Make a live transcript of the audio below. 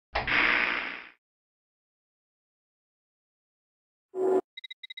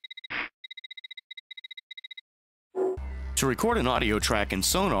To record an audio track in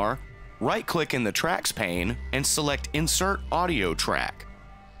SONAR, right-click in the Tracks pane and select Insert Audio Track.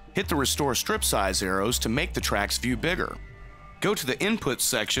 Hit the Restore Strip Size arrows to make the track's view bigger. Go to the Input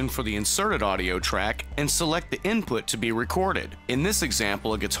section for the inserted audio track and select the input to be recorded. In this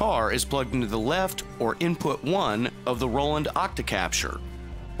example, a guitar is plugged into the left or input 1 of the Roland Octacapture.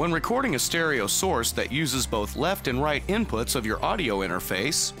 When recording a stereo source that uses both left and right inputs of your audio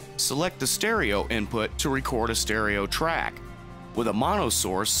interface, select the stereo input to record a stereo track. With a mono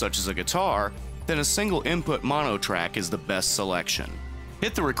source, such as a guitar, then a single input mono track is the best selection.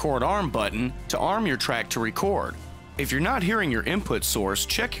 Hit the Record Arm button to arm your track to record. If you're not hearing your input source,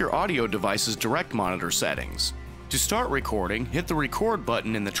 check your audio device's direct monitor settings. To start recording, hit the Record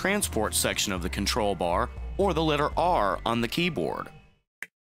button in the Transport section of the control bar or the letter R on the keyboard.